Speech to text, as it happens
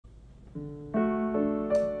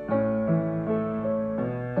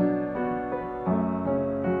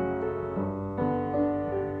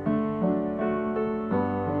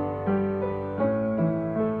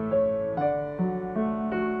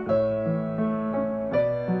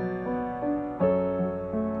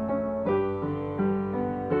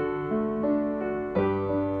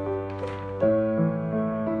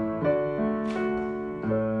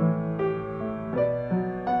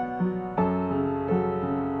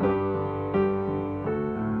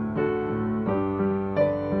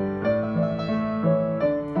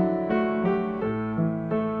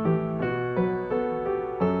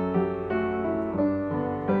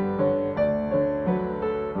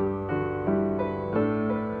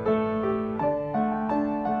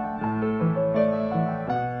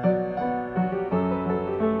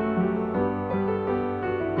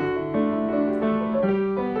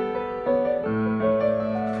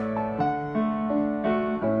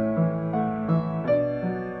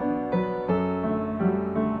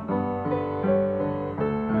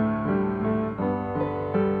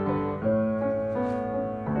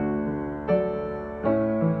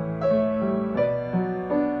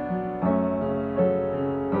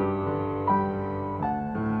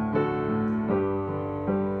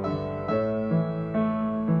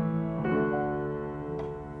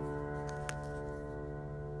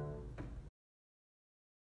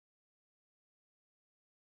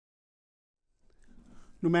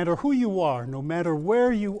No matter who you are, no matter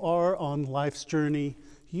where you are on life's journey,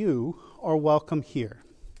 you are welcome here.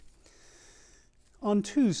 On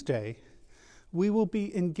Tuesday, we will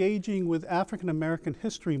be engaging with African American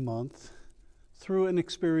History Month through an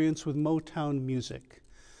experience with Motown music.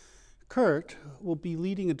 Kurt will be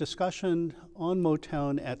leading a discussion on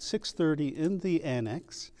Motown at 6:30 in the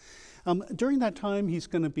annex. During that time, he's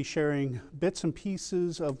going to be sharing bits and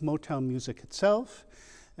pieces of Motown music itself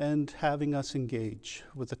and having us engage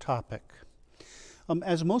with the topic.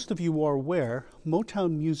 As most of you are aware,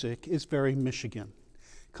 Motown music is very Michigan.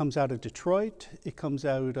 It comes out of Detroit, it comes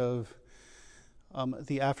out of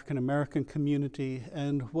the African American community,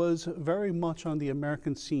 and was very much on the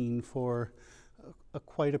American scene for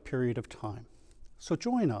quite a period of time. So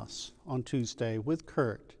join us on Tuesday with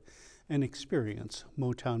Kurt and experience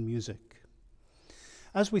Motown music.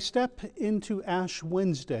 As we step into Ash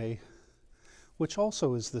Wednesday, which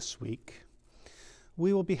also is this week,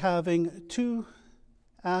 we will be having 2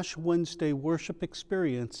 Ash Wednesday worship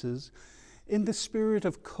experiences in the spirit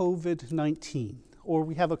of COVID-19, or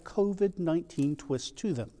we have a COVID-19 twist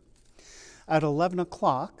to them. At 11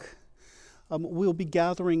 o'clock, we'll be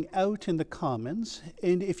gathering out in the Commons,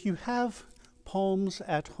 and if you have palms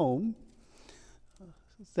at home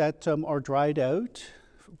that are dried out,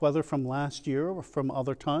 whether from last year or from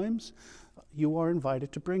other times, you are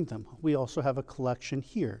invited to bring them. We also have a collection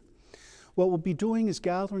here. What we'll be doing is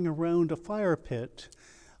gathering around a fire pit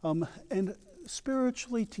and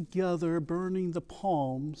spiritually together burning the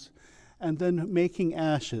palms and then making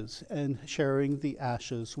ashes and sharing the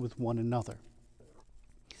ashes with one another.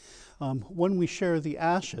 When we share the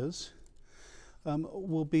ashes,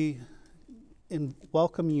 we'll be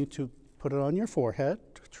welcome you to put it on your forehead,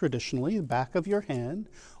 traditionally, the back of your hand,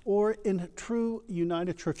 or in true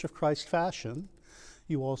United Church of Christ fashion,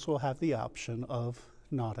 you also have the option of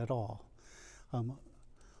not at all.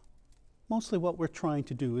 Mostly what we're trying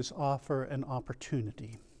to do is offer an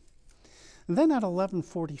opportunity. And then at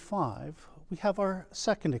 11:45, we have our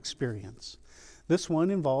second experience. This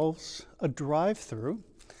one involves a drive-through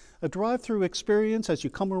experience as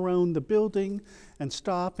you come around the building and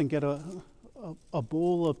stop and get a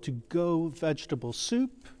bowl of to-go vegetable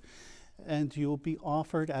soup, and you'll be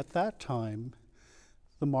offered at that time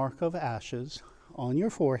the mark of ashes on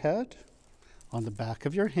your forehead, on the back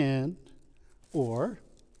of your hand, or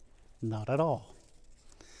not at all.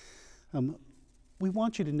 We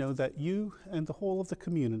want you to know that you and the whole of the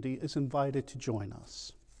community is invited to join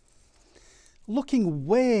us. Looking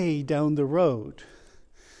way down the road,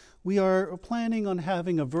 we are planning on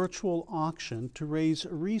having a virtual auction to raise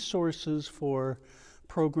resources for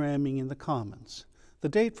programming in the Commons. The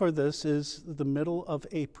date for this is the middle of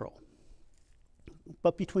April.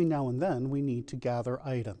 But between now and then, we need to gather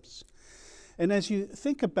items. And as you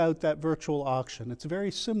think about that virtual auction, it's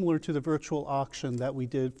very similar to the virtual auction that we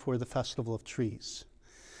did for the Festival of Trees.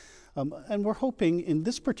 And we're hoping in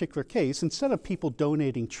this particular case, instead of people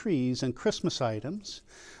donating trees and Christmas items,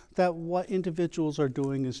 that what individuals are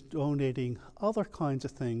doing is donating other kinds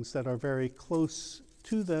of things that are very close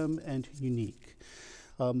to them and unique.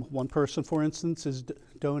 One person, for instance, is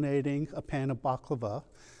donating a pan of baklava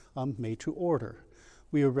made to order.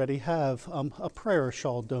 We already have a prayer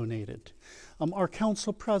shawl donated. Our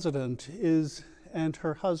council president and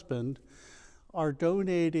her husband are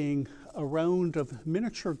donating a round of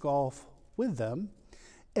miniature golf with them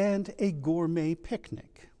and a gourmet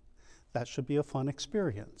picnic. That should be a fun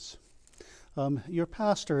experience. Your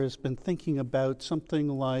pastor has been thinking about something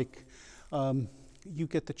like you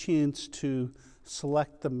get the chance to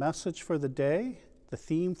select the message for the day, the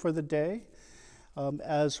theme for the day,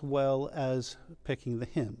 as well as picking the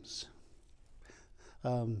hymns.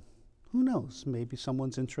 Who knows? Maybe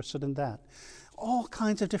someone's interested in that. All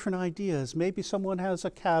kinds of different ideas. Maybe someone has a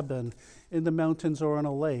cabin in the mountains or on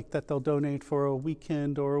a lake that they'll donate for a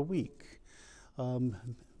weekend or a week.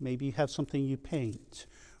 Maybe you have something you paint,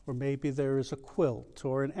 or maybe there is a quilt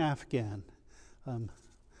or an Afghan.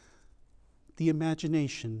 The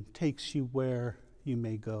imagination takes you where you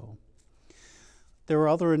may go. There are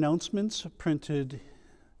other announcements printed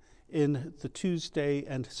in the Tuesday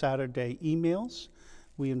and Saturday emails.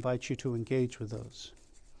 We invite you to engage with those.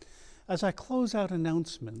 As I close out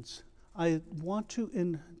announcements, I want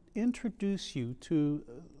to introduce you to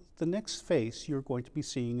the next face you're going to be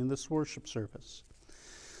seeing in this worship service.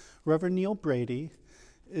 Reverend Neil Brady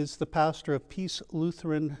is the pastor of Peace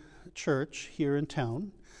Lutheran Church here in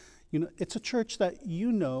town. You know, it's a church that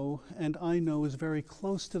you know and I know is very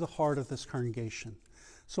close to the heart of this congregation.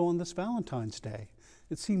 So on this Valentine's Day,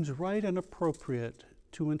 it seems right and appropriate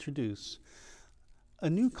to introduce a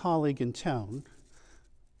new colleague in town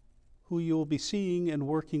who you'll be seeing and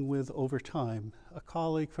working with over time, a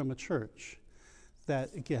colleague from a church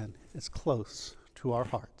that, again, is close to our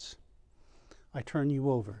hearts. I turn you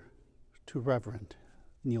over to Reverend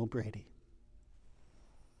Neil Brady.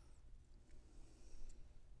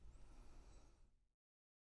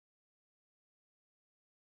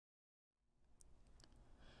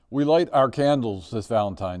 We light our candles this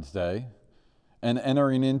Valentine's Day and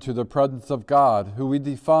entering into the presence of God, who we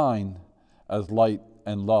define as light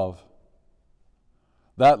and love.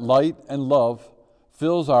 That light and love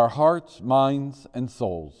fills our hearts, minds, and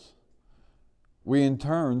souls. We in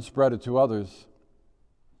turn spread it to others.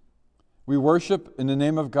 We worship in the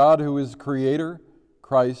name of God, who is Creator,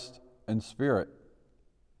 Christ, and Spirit.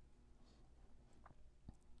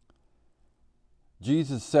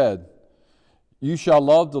 Jesus said, "You shall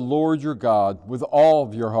love the Lord your God with all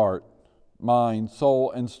of your heart, mind,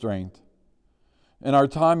 soul, and strength." In our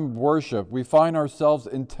time of worship, we find ourselves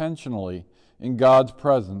intentionally in God's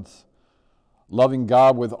presence, loving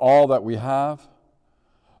God with all that we have,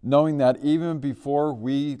 knowing that even before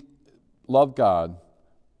we love God,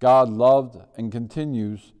 God loved and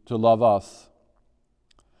continues to love us.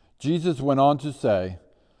 Jesus went on to say,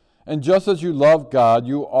 "And just as you love God,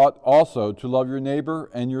 you ought also to love your neighbor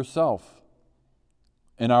and yourself."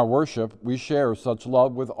 In our worship, we share such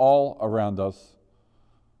love with all around us.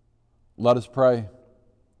 Let us pray.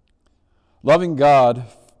 Loving God,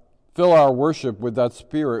 fill our worship with that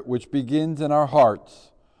Spirit which begins in our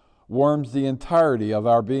hearts, warms the entirety of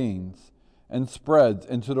our beings, and spreads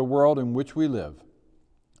into the world in which we live.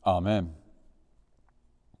 Amen.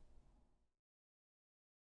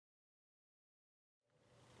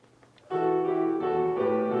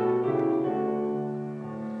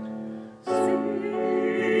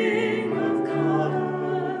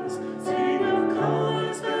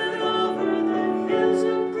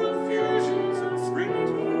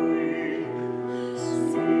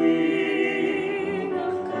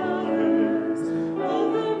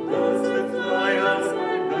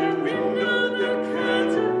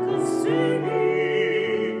 Sing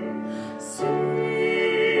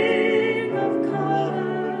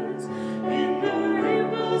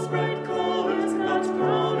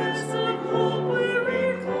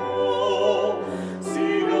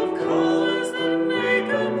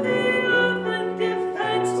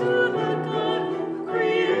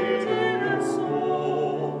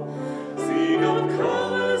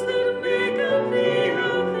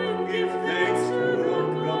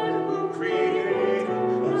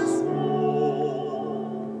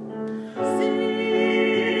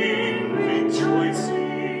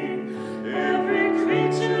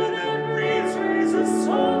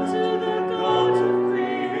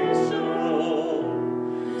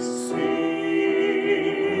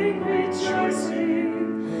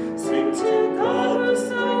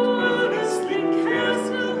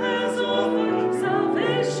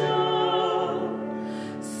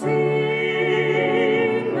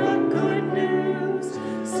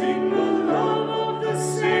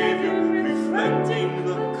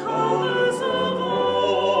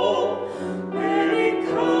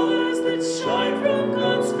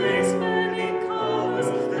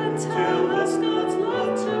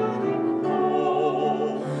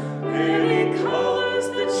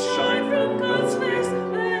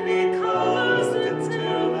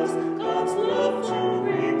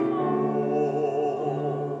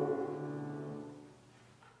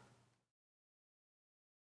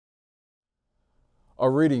A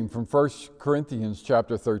reading from 1 Corinthians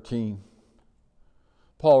chapter 13.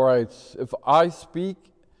 Paul writes, "If I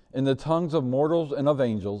speak in the tongues of mortals and of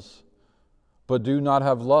angels, but do not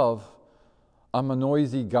have love, I'm a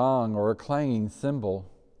noisy gong or a clanging cymbal.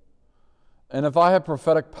 And if I have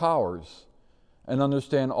prophetic powers and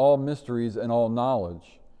understand all mysteries and all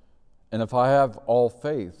knowledge, and if I have all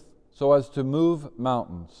faith so as to move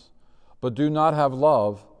mountains, but do not have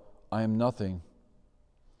love, I am nothing.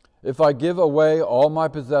 If I give away all my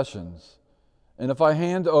possessions, and if I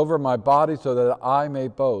hand over my body so that I may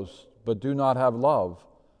boast, but do not have love,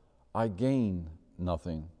 I gain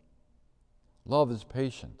nothing. Love is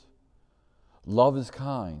patient. Love is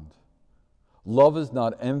kind. Love is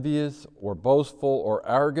not envious or boastful or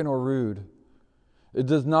arrogant or rude. It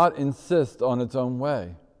does not insist on its own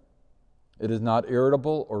way. It is not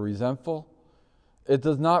irritable or resentful. It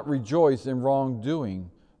does not rejoice in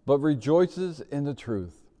wrongdoing, but rejoices in the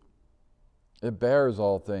truth. It bears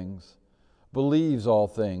all things, believes all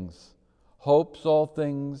things, hopes all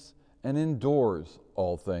things, and endures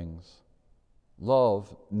all things.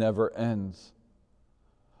 Love never ends.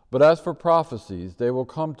 But as for prophecies, they will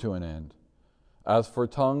come to an end. As for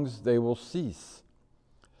tongues, they will cease.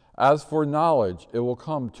 As for knowledge, it will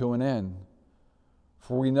come to an end.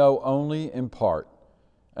 For we know only in part,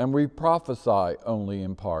 and we prophesy only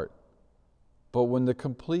in part. But when the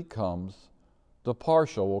complete comes, the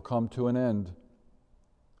partial will come to an end.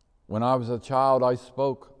 When I was a child, I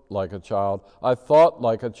spoke like a child. I thought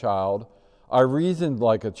like a child. I reasoned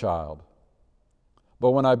like a child.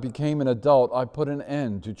 But when I became an adult, I put an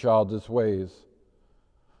end to childish ways.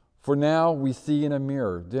 For now we see in a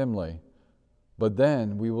mirror dimly, but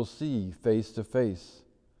then we will see face to face.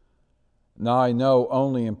 Now I know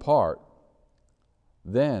only in part.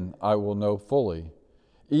 Then I will know fully,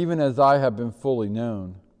 even as I have been fully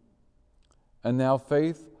known. And now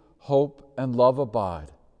faith, hope, and love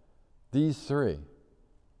abide, these three,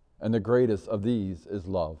 and the greatest of these is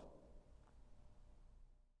love."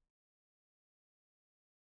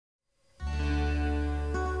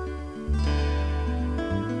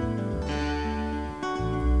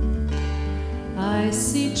 I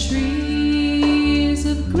see trees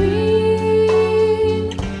of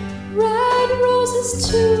green, red roses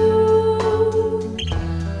too.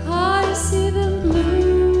 I see them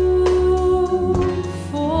bloom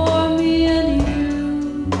for me and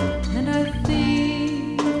you, and I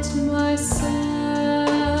think to myself,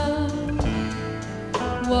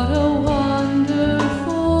 what a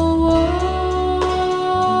wonderful world.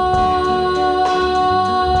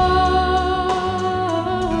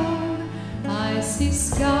 I see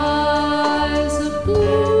skies of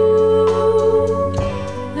blue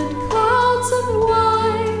and clouds of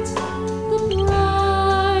white, the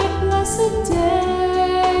bright blessed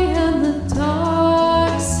day and the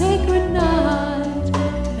dark sacred night,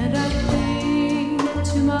 and I think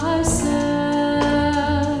to myself,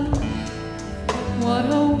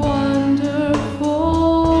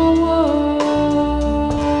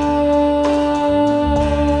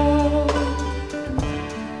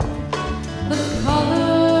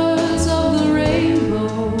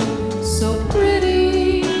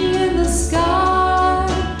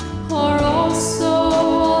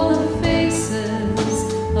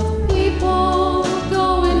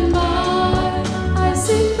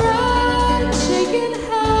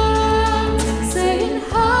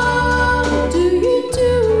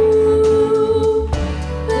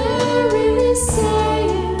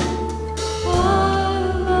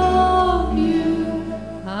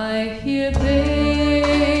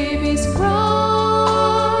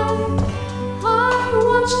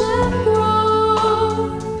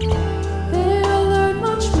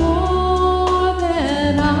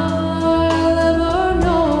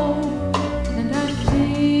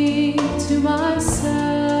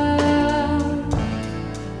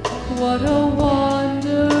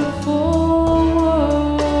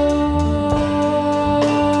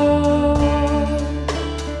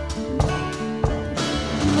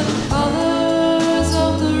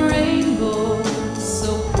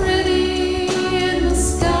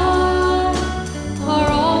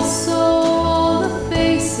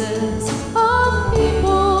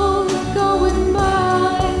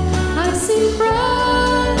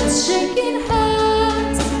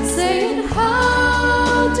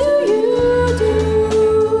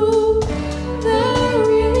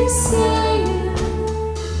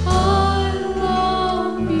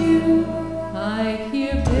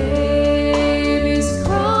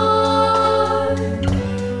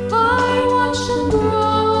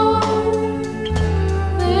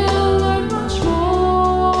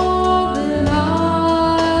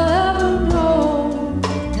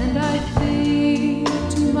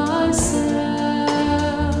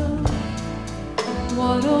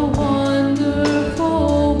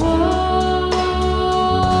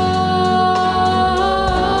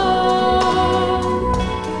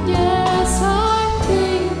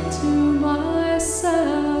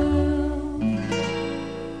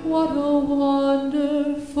 What a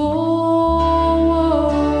wonderful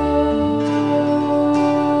world.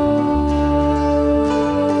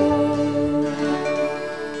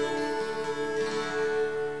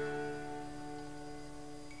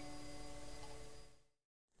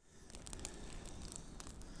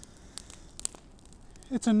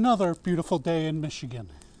 It's another beautiful day in Michigan.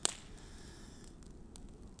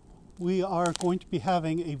 We are going to be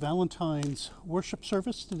having a Valentine's worship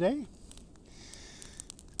service today.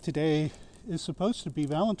 Today is supposed to be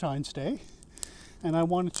Valentine's Day, and I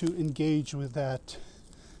wanted to engage with that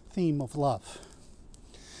theme of love.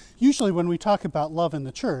 Usually when we talk about love in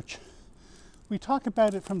the church, we talk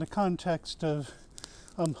about it from the context of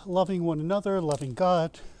loving one another, loving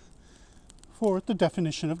God, for the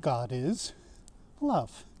definition of God is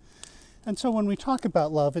love. And so when we talk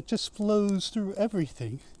about love, it just flows through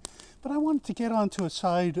everything. But I wanted to get onto a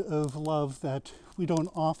side of love that we don't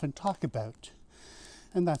often talk about,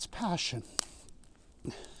 and that's passion.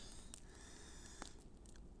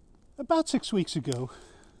 About 6 weeks ago,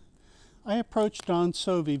 I approached Don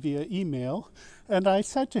Sovey via email, and I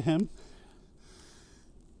said to him,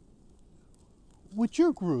 would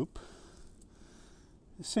your group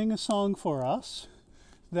sing a song for us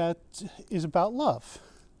that is about love?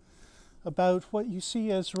 About what you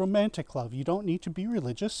see as romantic love. You don't need to be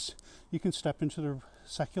religious. You can step into the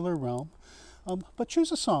secular realm. But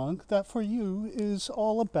choose a song that for you is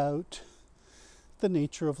all about the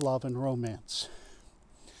nature of love and romance.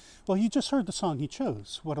 Well, you just heard the song he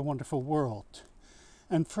chose, What a Wonderful World.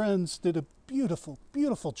 And Friends did a beautiful,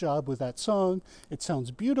 beautiful job with that song. It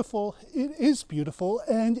sounds beautiful, it is beautiful,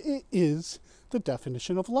 and it is the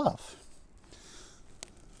definition of love.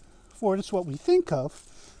 For it is what we think of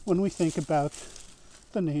when we think about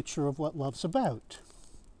the nature of what love's about.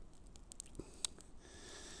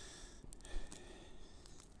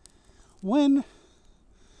 When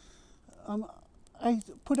I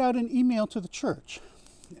put out an email to the church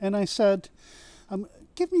and I said,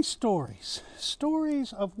 give me stories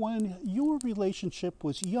of when your relationship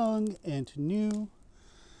was young and new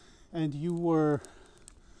and you were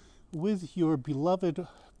with your beloved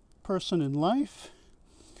person in life.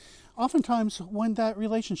 Oftentimes, when that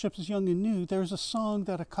relationship is young and new, there's a song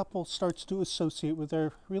that a couple starts to associate with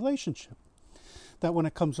their relationship. That when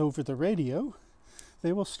it comes over the radio,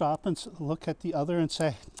 they will stop and look at the other and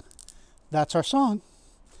say, that's our song.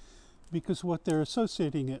 Because what they're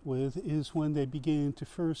associating it with is when they begin to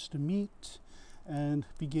first meet and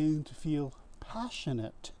begin to feel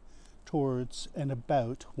passionate towards and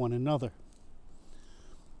about one another.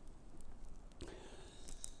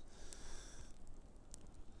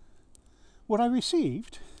 What I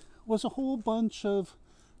received was a whole bunch of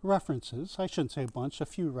references, I shouldn't say a bunch, a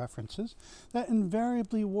few references, that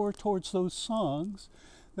invariably wore towards those songs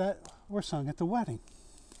that were sung at the wedding.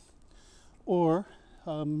 Or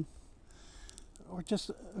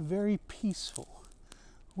just very peaceful.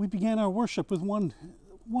 We began our worship with one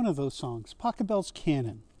of those songs, Pachelbel's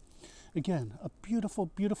Canon. Again, a beautiful,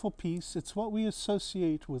 beautiful piece. It's what we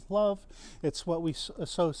associate with love. It's what we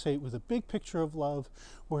associate with a big picture of love,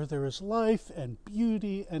 where there is life and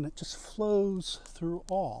beauty, and it just flows through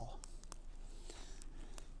all.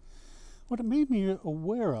 What it made me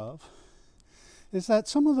aware of is that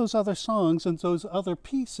some of those other songs and those other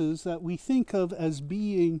pieces that we think of as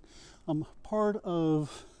being part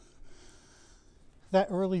of that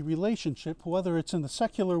early relationship, whether it's in the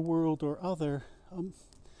secular world or other,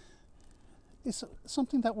 is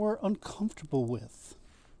something that we're uncomfortable with.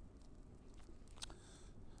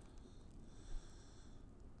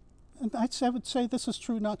 And I would say this is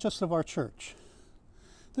true not just of our church.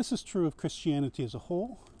 This is true of Christianity as a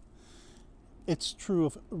whole. It's true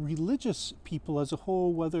of religious people as a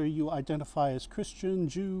whole, whether you identify as Christian,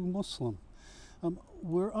 Jew, Muslim.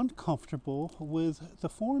 We're uncomfortable with the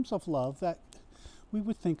forms of love that we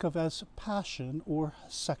would think of as passion or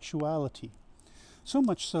sexuality. So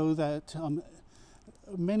much so that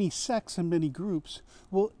many sects and many groups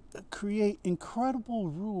will create incredible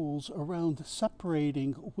rules around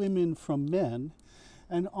separating women from men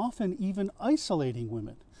and often even isolating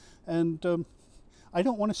women. And I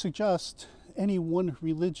don't want to suggest any one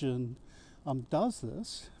religion does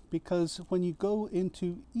this, because when you go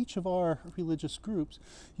into each of our religious groups,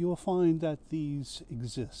 you will find that these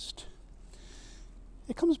exist.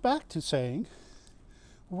 It comes back to saying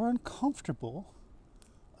we're uncomfortable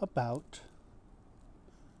about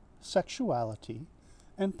sexuality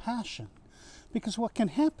and passion. Because what can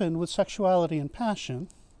happen with sexuality and passion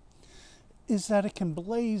is that it can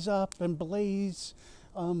blaze up and blaze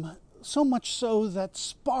so much so that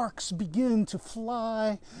sparks begin to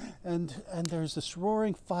fly and there's this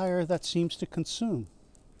roaring fire that seems to consume.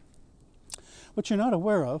 What you're not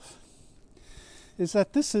aware of is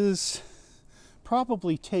that this is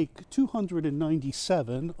probably take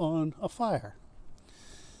 297 on a fire.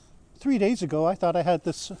 3 days ago, I thought I had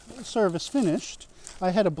this service finished.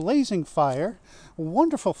 I had a blazing fire, a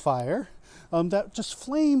wonderful fire, that just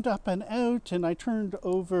flamed up and out, and I turned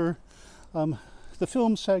over the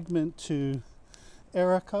film segment to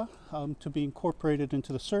Erica to be incorporated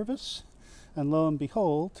into the service, and lo and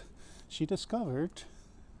behold, she discovered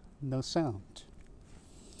no sound.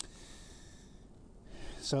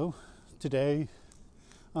 So today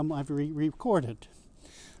I've re-recorded.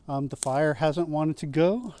 The fire hasn't wanted to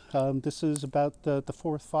go. This is about the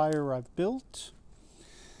fourth fire I've built.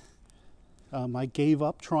 I gave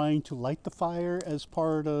up trying to light the fire as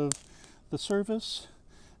part of the service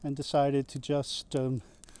and decided to just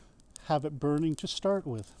have it burning to start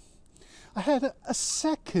with. I had a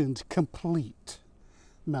second complete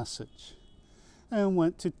message and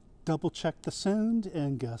went to double check the sound,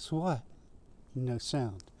 and guess what? No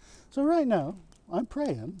sound. So right now, I'm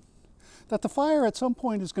praying that the fire at some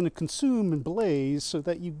point is going to consume and blaze so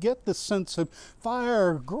that you get this sense of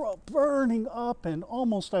fire burning up and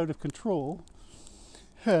almost out of control,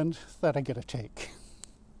 and that I get a take.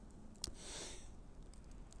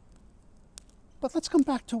 But let's come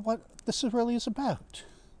back to what this really is about.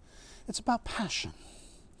 It's about passion.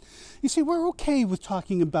 You see, we're okay with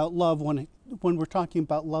talking about love when we're talking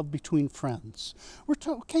about love between friends. We're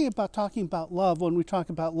okay about talking about love when we talk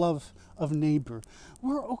about love of neighbor.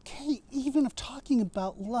 We're okay even of talking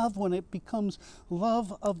about love when it becomes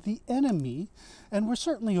love of the enemy. And we're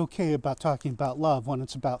certainly okay about talking about love when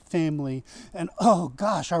it's about family. And oh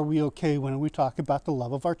gosh, are we okay when we talk about the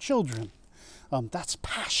love of our children? That's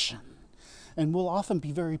passion. And we'll often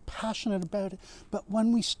be very passionate about it. But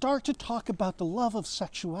when we start to talk about the love of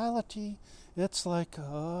sexuality, it's like,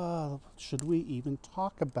 oh, should we even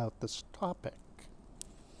talk about this topic?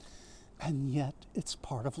 And yet, it's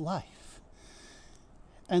part of life.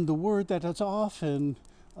 And the word that is often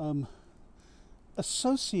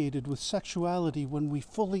associated with sexuality when we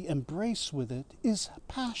fully embrace with it is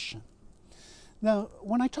passion. Now,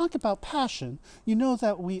 when I talk about passion, you know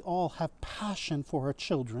that we all have passion for our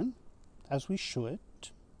children, as we should.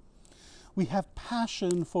 We have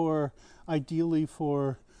passion for, ideally,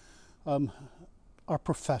 for our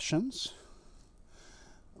professions.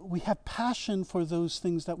 We have passion for those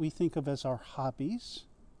things that we think of as our hobbies.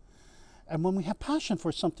 And when we have passion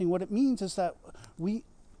for something, what it means is that we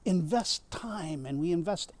invest time and we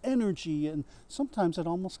invest energy, and sometimes it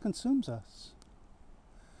almost consumes us.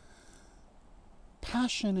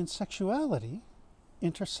 Passion and sexuality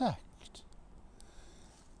intersect.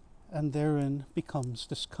 And therein becomes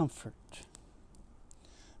discomfort.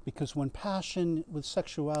 Because when passion with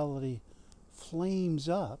sexuality flames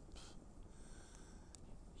up,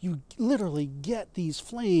 you literally get these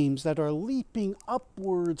flames that are leaping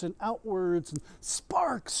upwards and outwards, and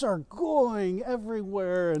sparks are going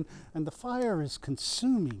everywhere, and the fire is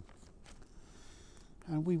consuming.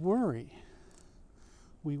 And we worry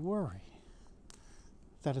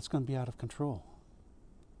that it's going to be out of control.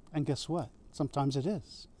 And guess what? Sometimes it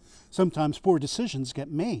is. Sometimes poor decisions get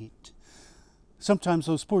made. Sometimes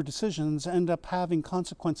those poor decisions end up having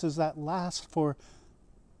consequences that last for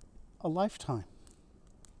a lifetime.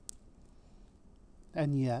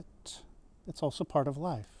 And yet, it's also part of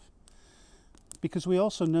life. Because we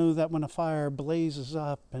also know that when a fire blazes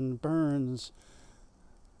up and burns,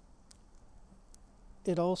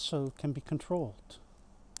 it also can be controlled.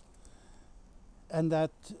 And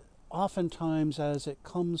that oftentimes as it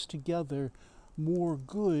comes together, more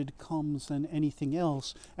good comes than anything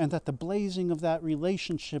else, and that the blazing of that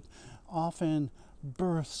relationship often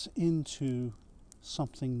births into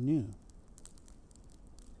something new.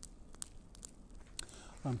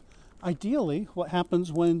 Ideally, what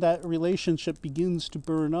happens when that relationship begins to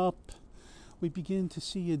burn up, we begin to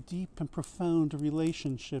see a deep and profound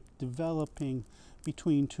relationship developing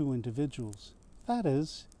between two individuals. That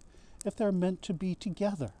is, if they're meant to be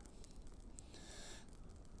together.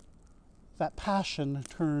 That passion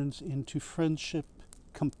turns into friendship,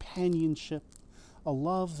 companionship, a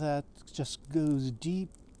love that just goes deep,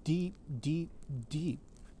 deep, deep, deep.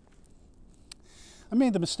 I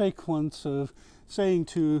made the mistake once of saying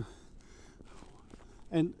to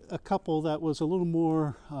a couple that was a little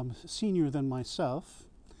more senior than myself,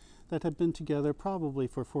 that had been together probably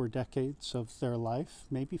for 4 decades of their life,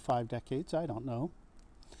 maybe 5 decades, I don't know.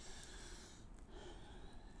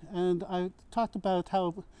 And I talked about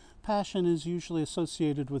how passion is usually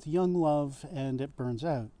associated with young love and it burns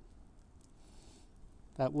out.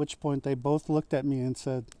 At which point they both looked at me and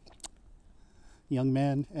said, "Young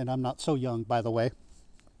man," and I'm not so young, by the way.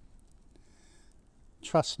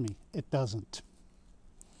 Trust me, it doesn't.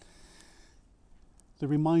 The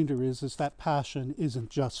reminder is that passion isn't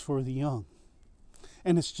just for the young.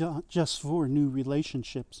 And it's not just for new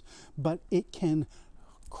relationships, but it can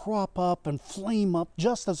crop up and flame up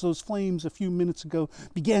just as those flames a few minutes ago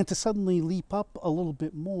began to suddenly leap up a little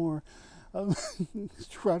bit more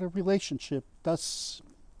throughout a relationship, thus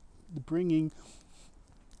bringing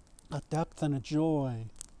a depth and a joy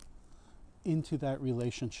into that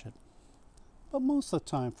relationship. But most of the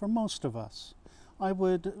time, for most of us, I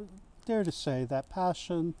would dare to say that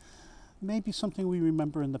passion may be something we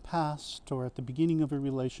remember in the past or at the beginning of a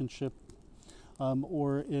relationship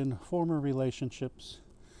or in former relationships.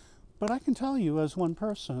 But I can tell you as one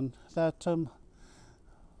person that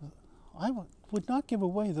I would not give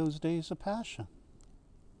away those days of passion.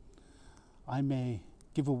 I may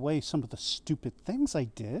give away some of the stupid things I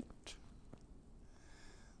did,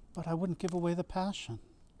 but I wouldn't give away the passion.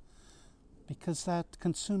 Because that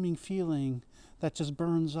consuming feeling that just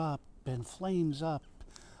burns up and flames up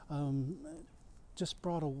just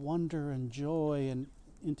brought a wonder and joy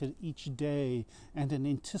into each day and an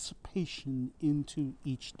anticipation into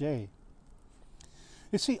each day.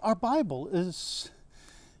 You see, our Bible is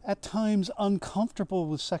at times uncomfortable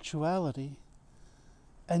with sexuality,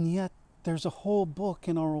 and yet there's a whole book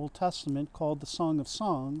in our Old Testament called the Song of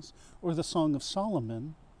Songs or the Song of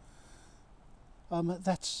Solomon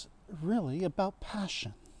that's really about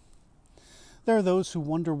passion. There are those who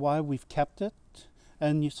wonder why we've kept it,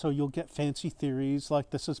 and so you'll get fancy theories like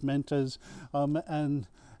this is meant as an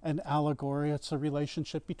allegory. It's a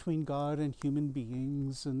relationship between God and human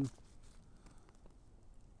beings. And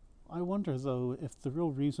I wonder, though, if the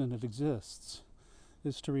real reason it exists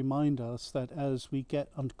is to remind us that as we get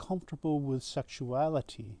uncomfortable with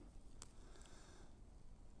sexuality,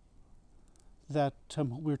 that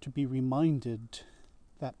we're to be reminded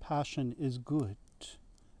that passion is good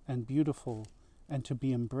and beautiful and to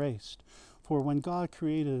be embraced. For when God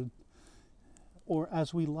created, or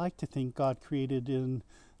as we like to think God created in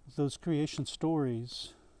those creation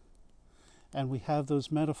stories, and we have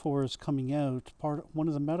those metaphors coming out, one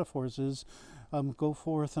of the metaphors is go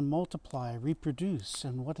forth and multiply, reproduce.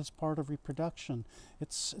 And what is part of reproduction?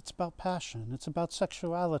 It's about passion, it's about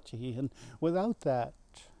sexuality, and without that,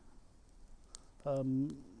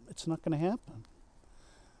 it's not going to happen.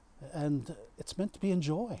 And it's meant to be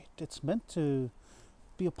enjoyed. It's meant to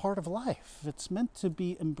be a part of life. It's meant to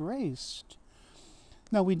be embraced.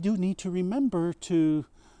 Now, we do need to remember to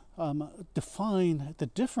define the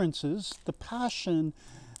differences, the passion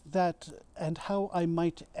and how I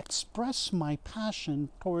might express my passion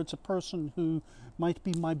towards a person who might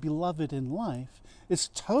be my beloved in life is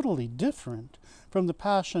totally different from the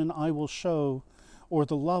passion I will show or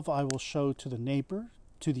the love I will show to the neighbor,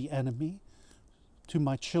 to the enemy, to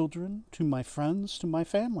my children, to my friends, to my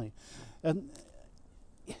family. And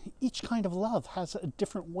each kind of love has a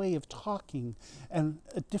different way of talking and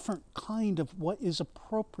a different kind of what is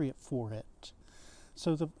appropriate for it.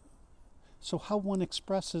 So how one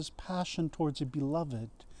expresses passion towards a beloved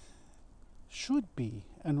should be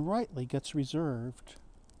and rightly gets reserved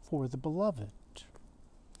for the beloved.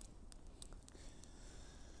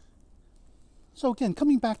 So again,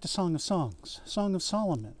 coming back to Song of Songs, Song of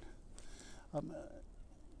Solomon.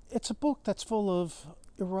 It's a book that's full of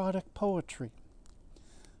erotic poetry.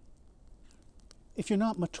 If you're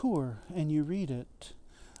not mature and you read it,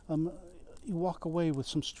 you walk away with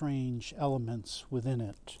some strange elements within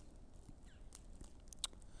it.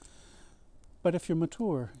 But if you're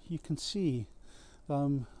mature, you can see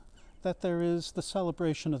that there is the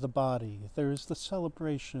celebration of the body, there is the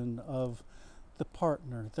celebration of the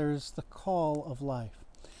partner, there is the call of life.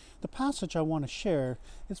 The passage I want to share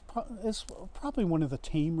is probably one of the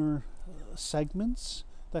tamer segments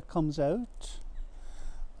that comes out.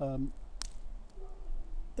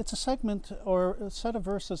 It's a segment or a set of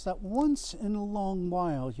verses that once in a long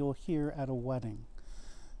while you'll hear at a wedding.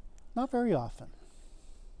 Not very often.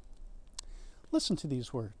 Listen to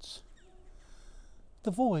these words.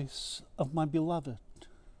 The voice of my beloved.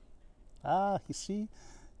 You see,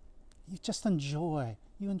 you just enjoy.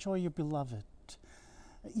 You enjoy your beloved.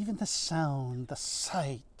 Even the sound, the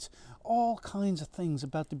sight, all kinds of things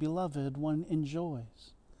about the beloved one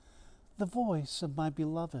enjoys. The voice of my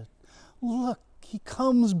beloved. Look, he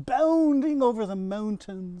comes bounding over the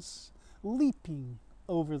mountains, leaping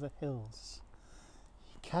over the hills.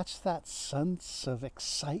 You catch that sense of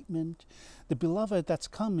excitement. The beloved that's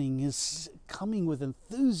coming is coming with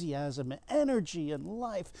enthusiasm and energy and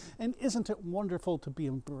life. And isn't it wonderful to be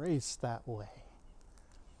embraced that way?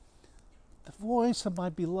 The voice of my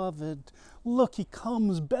beloved. Look, he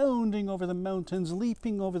comes bounding over the mountains,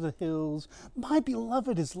 leaping over the hills. My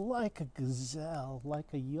beloved is like a gazelle,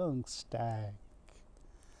 like a young stag.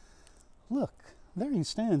 Look, there he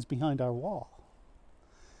stands behind our wall,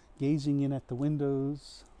 gazing in at the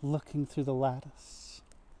windows, looking through the lattice.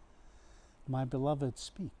 My beloved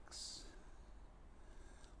speaks.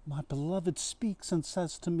 My beloved speaks and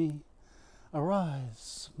says to me,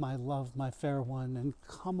 "Arise, my love, my fair one, and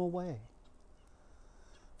come away.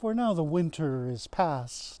 For now the winter is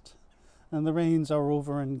past, and the rains are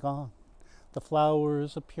over and gone. The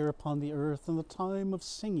flowers appear upon the earth, and the time of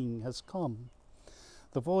singing has come.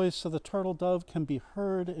 The voice of the turtle dove can be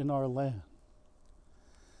heard in our land.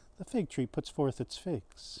 The fig tree puts forth its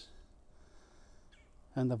figs,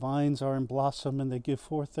 and the vines are in blossom, and they give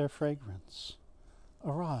forth their fragrance.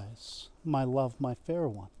 Arise, my love, my fair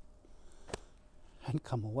one, and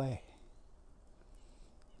come away."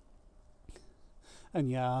 And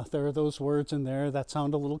yeah, there are those words in there that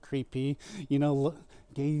sound a little creepy,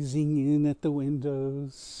 gazing in at the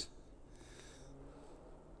windows.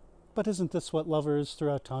 But isn't this what lovers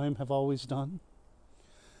throughout time have always done?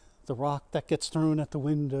 The rock that gets thrown at the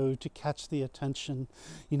window to catch the attention.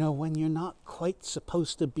 When you're not quite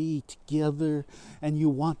supposed to be together and you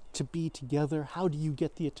want to be together, how do you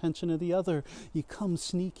get the attention of the other? You come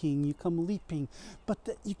sneaking, you come leaping.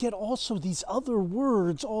 But you get also these other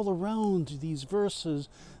words all around these verses,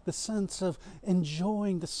 the sense of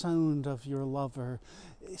enjoying the sound of your lover,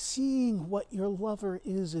 seeing what your lover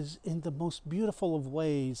is in the most beautiful of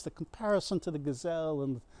ways, the comparison to the gazelle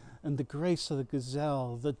and the grace of the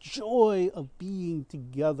gazelle, the joy of being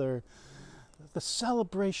together, the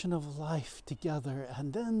celebration of life together,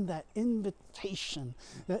 and then that invitation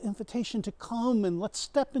to come and let's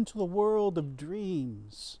step into the world of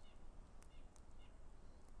dreams.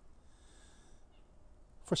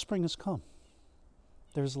 For spring has come.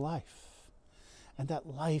 There's life, and that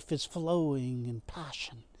life is flowing in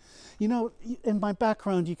passion. In my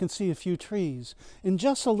background, you can see a few trees. In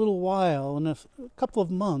just a little while, in a couple of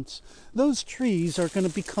months, those trees are going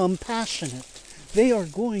to become passionate. They are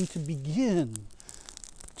going to begin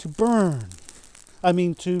to burn.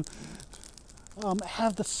 To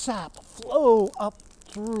have the sap flow up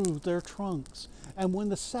through their trunks. And when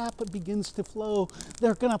the sap begins to flow,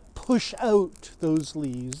 they're going to push out those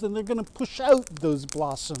leaves, and they're going to push out those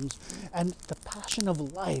blossoms, and the passion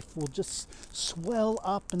of life will just swell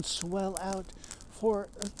up and swell out. For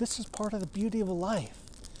this is part of the beauty of life.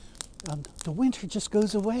 The winter just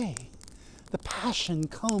goes away. The passion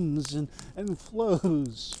comes and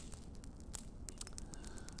flows.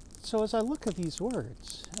 So as I look at these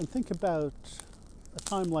words and think about a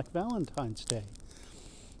time like Valentine's Day,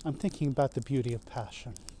 I'm thinking about the beauty of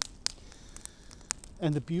passion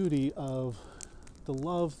and the beauty of the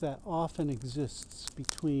love that often exists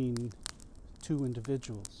between two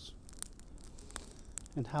individuals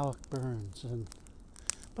and how it burns.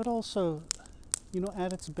 But also,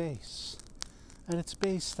 at its base,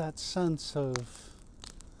 that sense of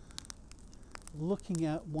looking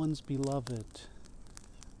at one's beloved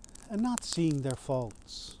and not seeing their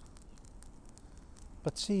faults,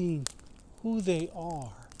 but seeing who they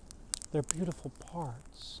are, their beautiful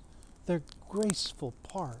parts, their graceful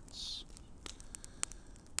parts,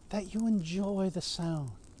 that you enjoy the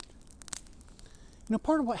sound.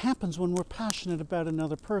 Part of what happens when we're passionate about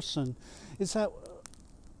another person is that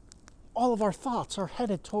all of our thoughts are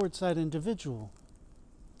headed towards that individual.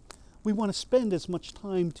 We want to spend as much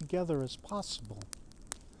time together as possible.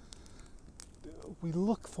 We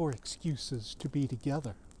look for excuses to be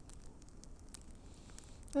together.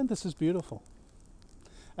 And this is beautiful.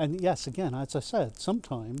 And yes, again, as I said,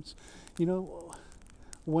 sometimes,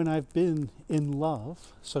 when I've been in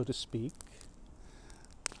love, so to speak,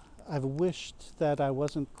 I've wished that I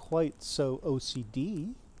wasn't quite so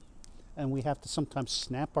OCD, and we have to sometimes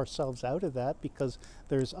snap ourselves out of that because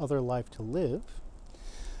there's other life to live.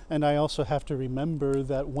 And I also have to remember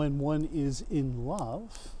that when one is in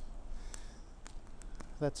love,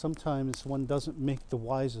 that sometimes one doesn't make the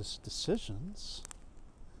wisest decisions.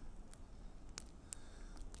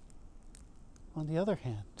 On the other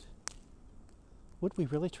hand, would we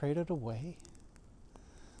really trade it away?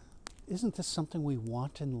 Isn't this something we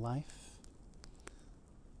want in life?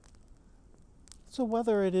 So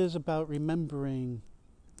whether it is about remembering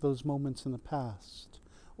those moments in the past,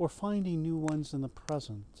 or finding new ones in the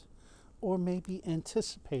present, or maybe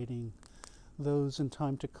anticipating those in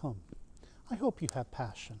time to come, I hope you have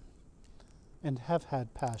passion, and have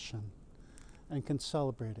had passion, and can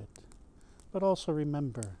celebrate it. But also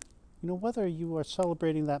remember, whether you are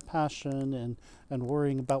celebrating that passion and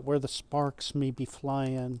worrying about where the sparks may be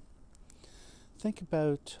flying, think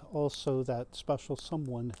about also that special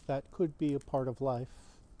someone that could be a part of life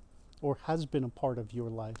or has been a part of your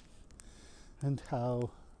life, and how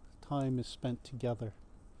time is spent together,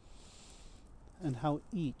 and how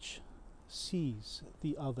each sees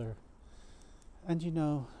the other. And you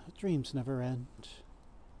know, dreams never end.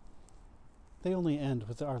 They only end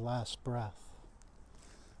with our last breath.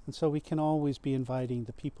 And so we can always be inviting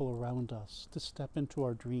the people around us to step into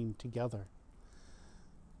our dream together.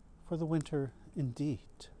 For the winter, indeed,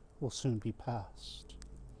 will soon be past.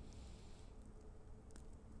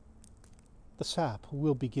 The sap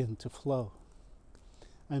will begin to flow,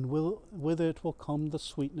 and with it will come the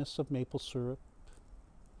sweetness of maple syrup.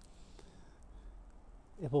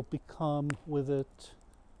 It will become with it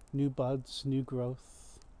new buds, new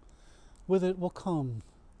growth. With it will come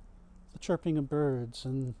the chirping of birds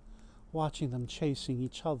and watching them chasing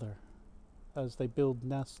each other as they build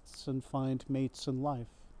nests and find mates in life.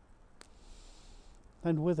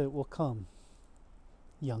 And with it will come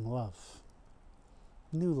young love,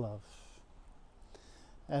 new love.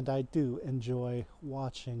 And I do enjoy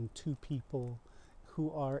watching two people who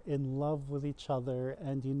are in love with each other,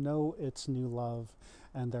 and you know it's new love,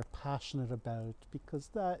 and they're passionate about, because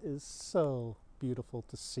that is so beautiful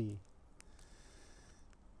to see.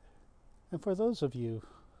 And for those of you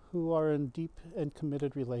who are in deep and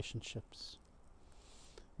committed relationships,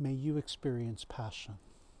 may you experience passion,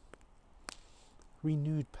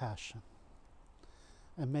 renewed passion,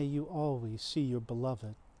 and may you always see your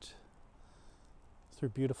beloved through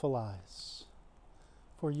beautiful eyes.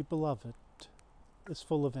 For your beloved is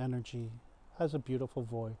full of energy, has a beautiful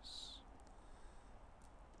voice,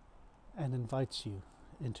 and invites you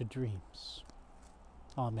into dreams.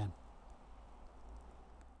 Amen.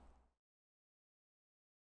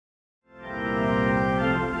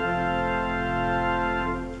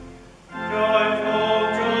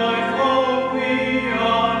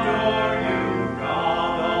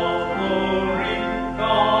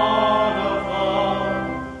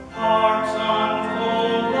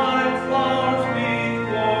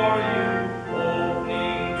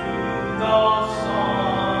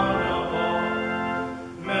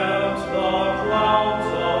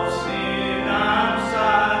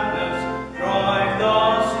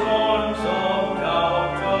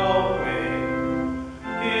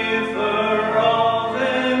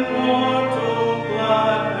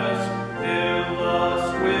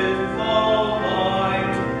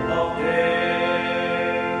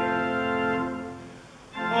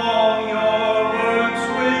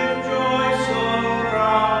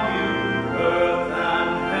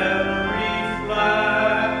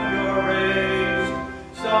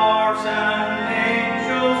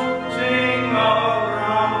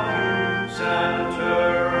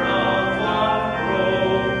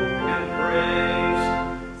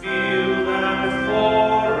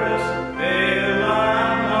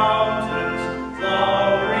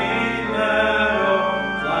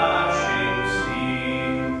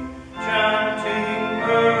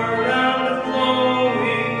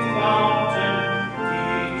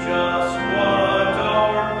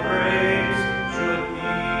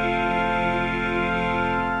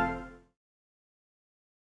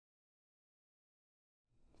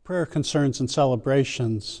 Prayer concerns and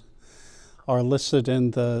celebrations are listed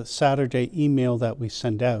in the Saturday email that we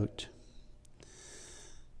send out.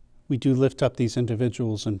 We do lift up these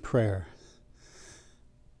individuals in prayer.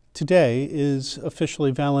 Today is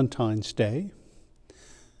officially Valentine's Day,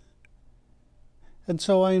 and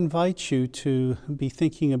so I invite you to be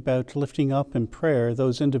thinking about lifting up in prayer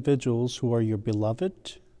those individuals who are your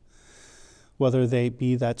beloved, whether they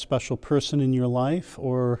be that special person in your life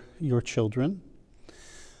or your children.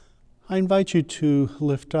 I invite you to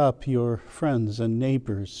lift up your friends and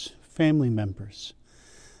neighbors, family members,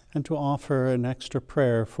 and to offer an extra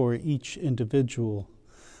prayer for each individual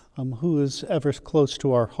who is ever close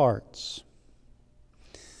to our hearts.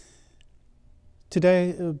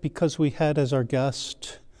 Today, because we had as our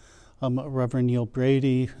guest Reverend Neil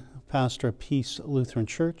Brady, pastor of Peace Lutheran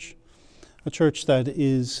Church, a church that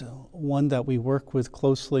is one that we work with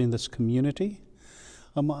closely in this community,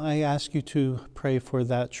 I ask you to pray for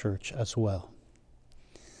that church as well.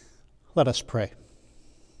 Let us pray.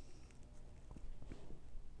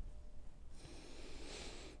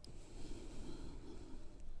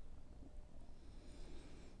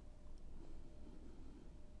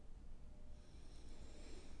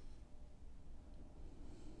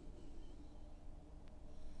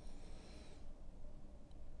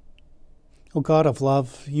 O God of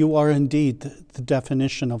love, you are indeed the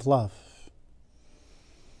definition of love.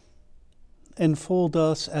 Enfold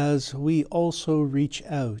us as we also reach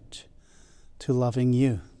out to loving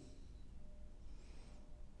you.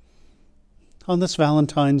 On this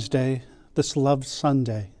Valentine's Day, this Love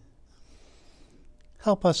Sunday,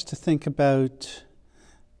 help us to think about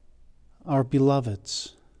our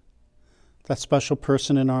beloveds, that special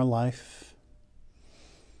person in our life,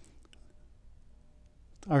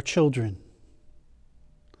 our children,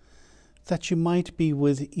 that you might be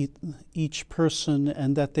with each person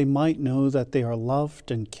and that they might know that they are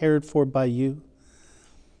loved and cared for by you,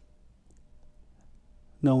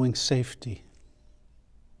 knowing safety.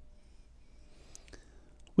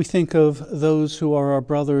 We think of those who are our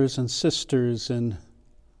brothers and sisters in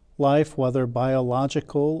life, whether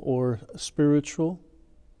biological or spiritual,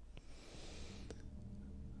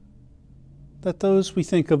 that those we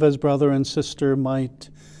think of as brother and sister might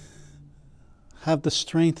have the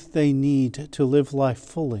strength they need to live life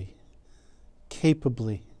fully,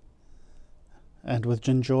 capably, and with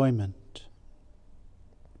enjoyment.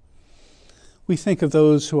 We think of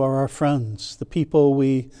those who are our friends, the people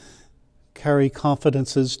we carry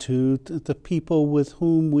confidences to, the people with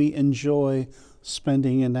whom we enjoy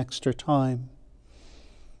spending an extra time,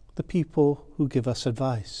 the people who give us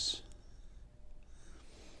advice.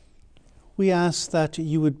 We ask that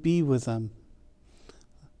you would be with them,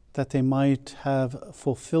 that they might have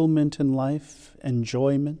fulfillment in life,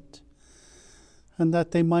 enjoyment, and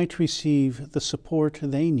that they might receive the support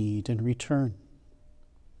they need in return.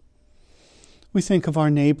 We think of our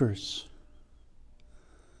neighbors,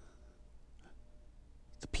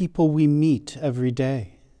 the people we meet every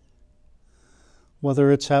day,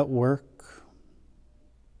 whether it's at work,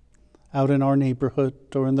 out in our neighborhood,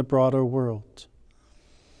 or in the broader world.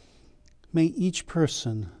 May each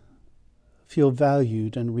person feel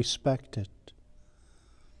valued and respected.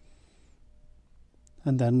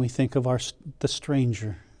 And then we think of the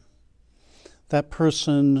stranger, that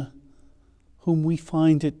person whom we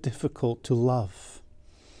find it difficult to love.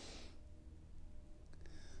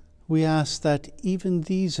 We ask that even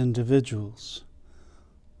these individuals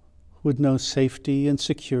would know safety and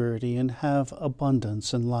security and have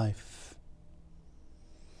abundance in life.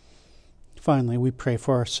 Finally, we pray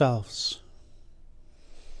for ourselves.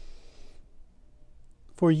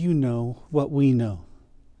 For you know what we know,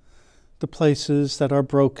 the places that are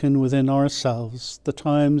broken within ourselves, the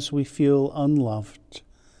times we feel unloved,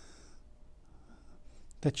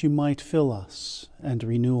 that you might fill us and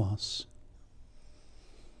renew us.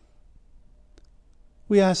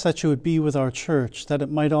 We ask that you would be with our church, that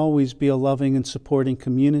it might always be a loving and supporting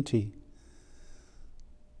community.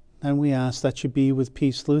 And we ask that you be with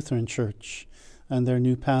Peace Lutheran Church and their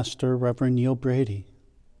new pastor, Reverend Neil Brady.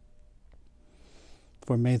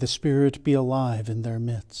 For may the Spirit be alive in their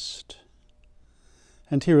midst.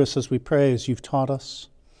 And hear us as we pray, as you've taught us.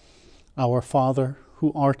 Our Father,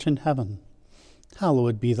 who art in heaven,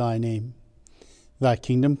 hallowed be thy name. Thy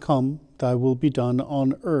kingdom come, thy will be done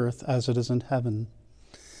on earth as it is in heaven.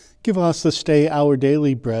 Give us this day our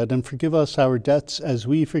daily bread, and forgive us our debts as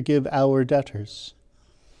we forgive our debtors.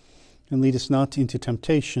 And lead us not into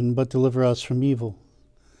temptation, but deliver us from evil.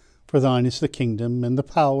 For thine is the kingdom, and the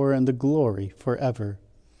power, and the glory forever.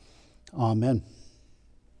 Amen.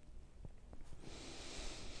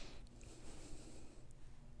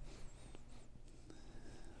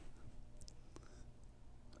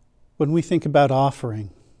 When we think about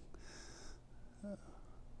offering,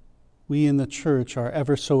 we in the church are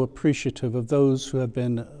ever so appreciative of those who have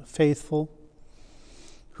been faithful,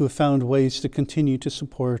 who have found ways to continue to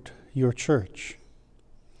support your church.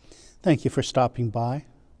 Thank you for stopping by.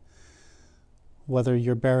 Whether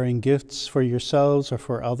you're bearing gifts for yourselves or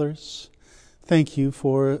for others, thank you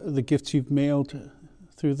for the gifts you've mailed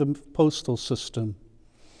through the postal system.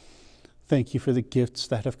 Thank you for the gifts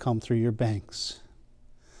that have come through your banks.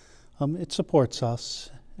 It supports us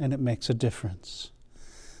and it makes a difference.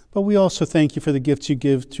 But we also thank you for the gifts you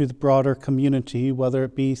give to the broader community, whether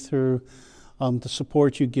it be through the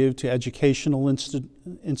support you give to educational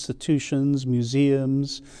institutions,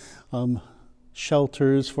 museums,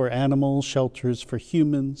 shelters for animals, shelters for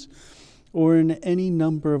humans, or in any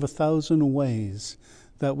number of 1,000 ways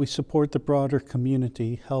that we support the broader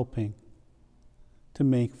community, helping to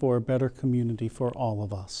make for a better community for all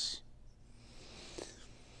of us.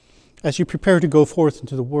 As you prepare to go forth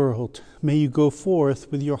into the world, may you go forth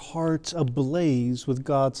with your hearts ablaze with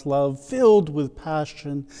God's love, filled with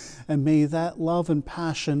passion, and may that love and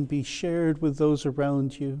passion be shared with those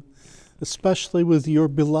around you, especially with your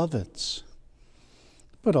beloveds,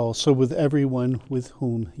 but also with everyone with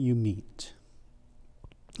whom you meet.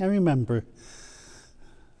 And remember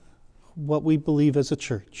what we believe as a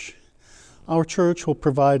church. Our church will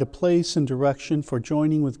provide a place and direction for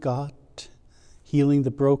joining with God, healing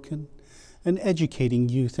the broken, and educating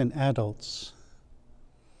youth and adults.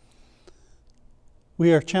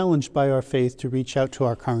 We are challenged by our faith to reach out to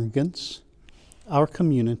our congregants, our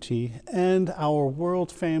community, and our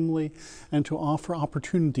world family, and to offer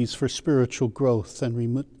opportunities for spiritual growth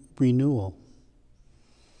and renewal.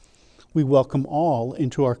 We welcome all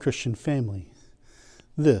into our Christian family.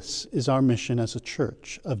 This is our mission as a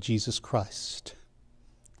Church of Jesus Christ.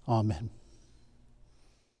 Amen.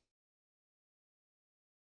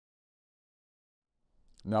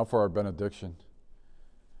 Now for our benediction.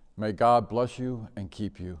 May God bless you and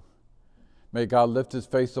keep you. May God lift his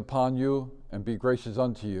face upon you and be gracious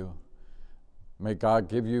unto you. May God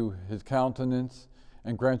give you his countenance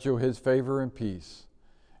and grant you his favor and peace.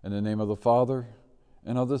 In the name of the Father,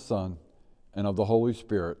 and of the Son, and of the Holy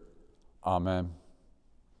Spirit. Amen.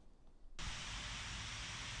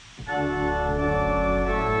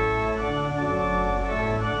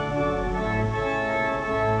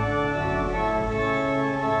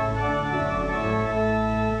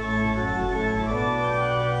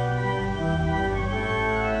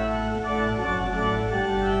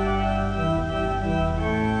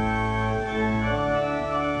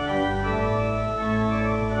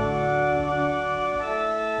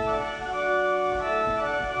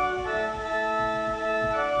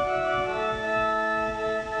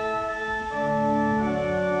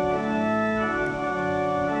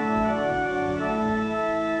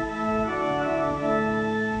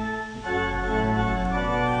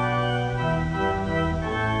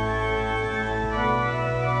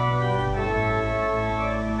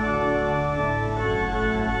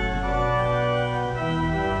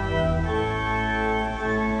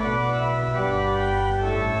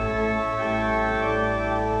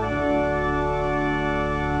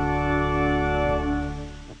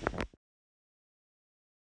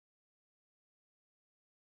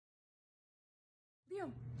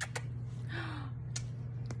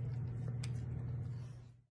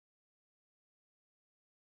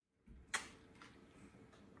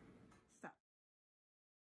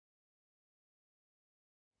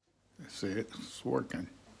 That's it. It's working.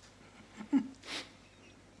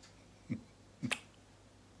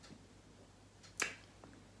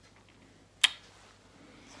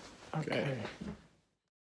 Okay.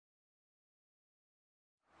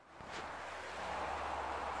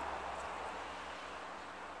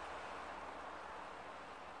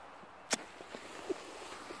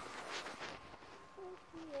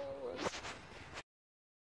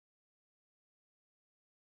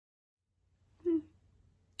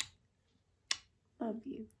 Love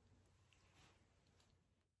you.